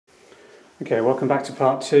Okay, welcome back to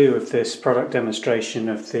part 2 of this product demonstration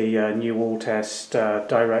of the new Alltest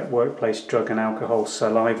direct workplace drug and alcohol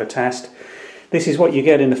saliva test. This is what you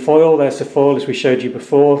get in the foil. There's the foil as we showed you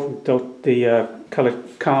before, the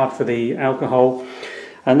coloured card for the alcohol.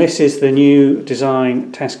 And this is the new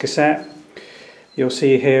design test cassette. You'll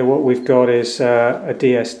see here what we've got is a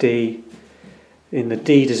DSD in the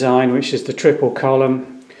D design, which is the triple column.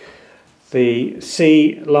 The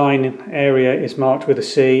C line area is marked with a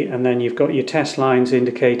C, and then you've got your test lines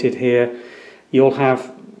indicated here. You'll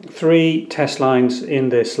have 3 test lines in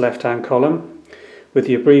this left-hand column with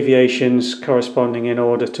the abbreviations corresponding in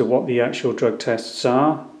order to what the actual drug tests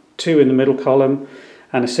are. 2 in the middle column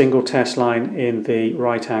and a single test line in the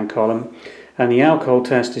right-hand column. And the alcohol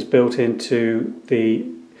test is built into the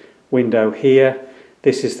window here.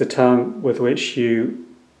 This is the tongue with which you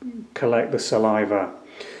collect the saliva.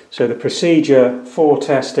 So the procedure for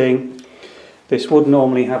testing, this would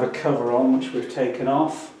normally have a cover on which we've taken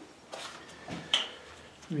off.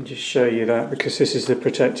 Let me just show you that because this is the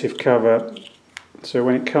protective cover. So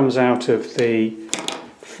when it comes out of the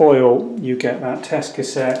foil you get that test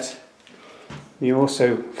cassette. You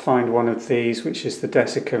also find one of these which is the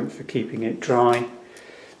desiccant for keeping it dry.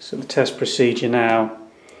 So the test procedure now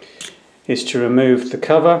is to remove the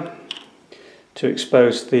cover, to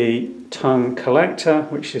expose the tongue collector,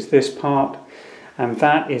 which is this part, and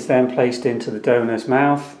that is then placed into the donor's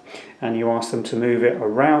mouth, and you ask them to move it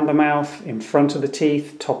around the mouth, in front of the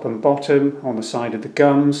teeth, top and bottom, on the side of the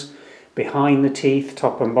gums, behind the teeth,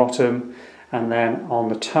 top and bottom, and then on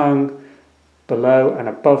the tongue, below and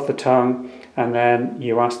above the tongue, and then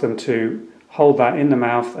you ask them to hold that in the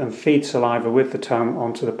mouth and feed saliva with the tongue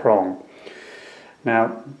onto the prong.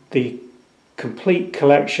 Now, the complete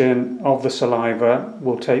collection of the saliva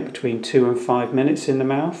will take between 2 and 5 minutes in the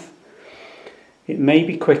mouth. It may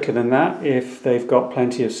be quicker than that if they've got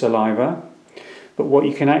plenty of saliva, but what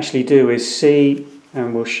you can actually do is see,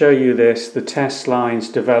 and we'll show you this, the test lines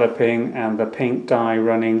developing and the pink dye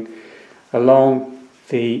running along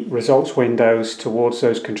the results windows towards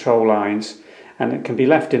those control lines, and it can be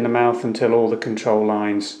left in the mouth until all the control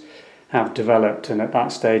lines have developed, and at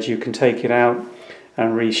that stage you can take it out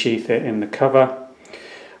and resheath it in the cover.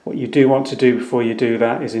 What you do want to do before you do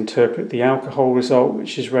that is interpret the alcohol result,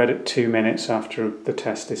 which is read at 2 minutes after the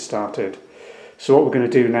test is started. So what we're going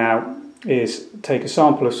to do now is take a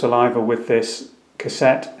sample of saliva with this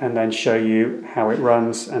cassette and then show you how it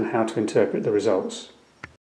runs and how to interpret the results.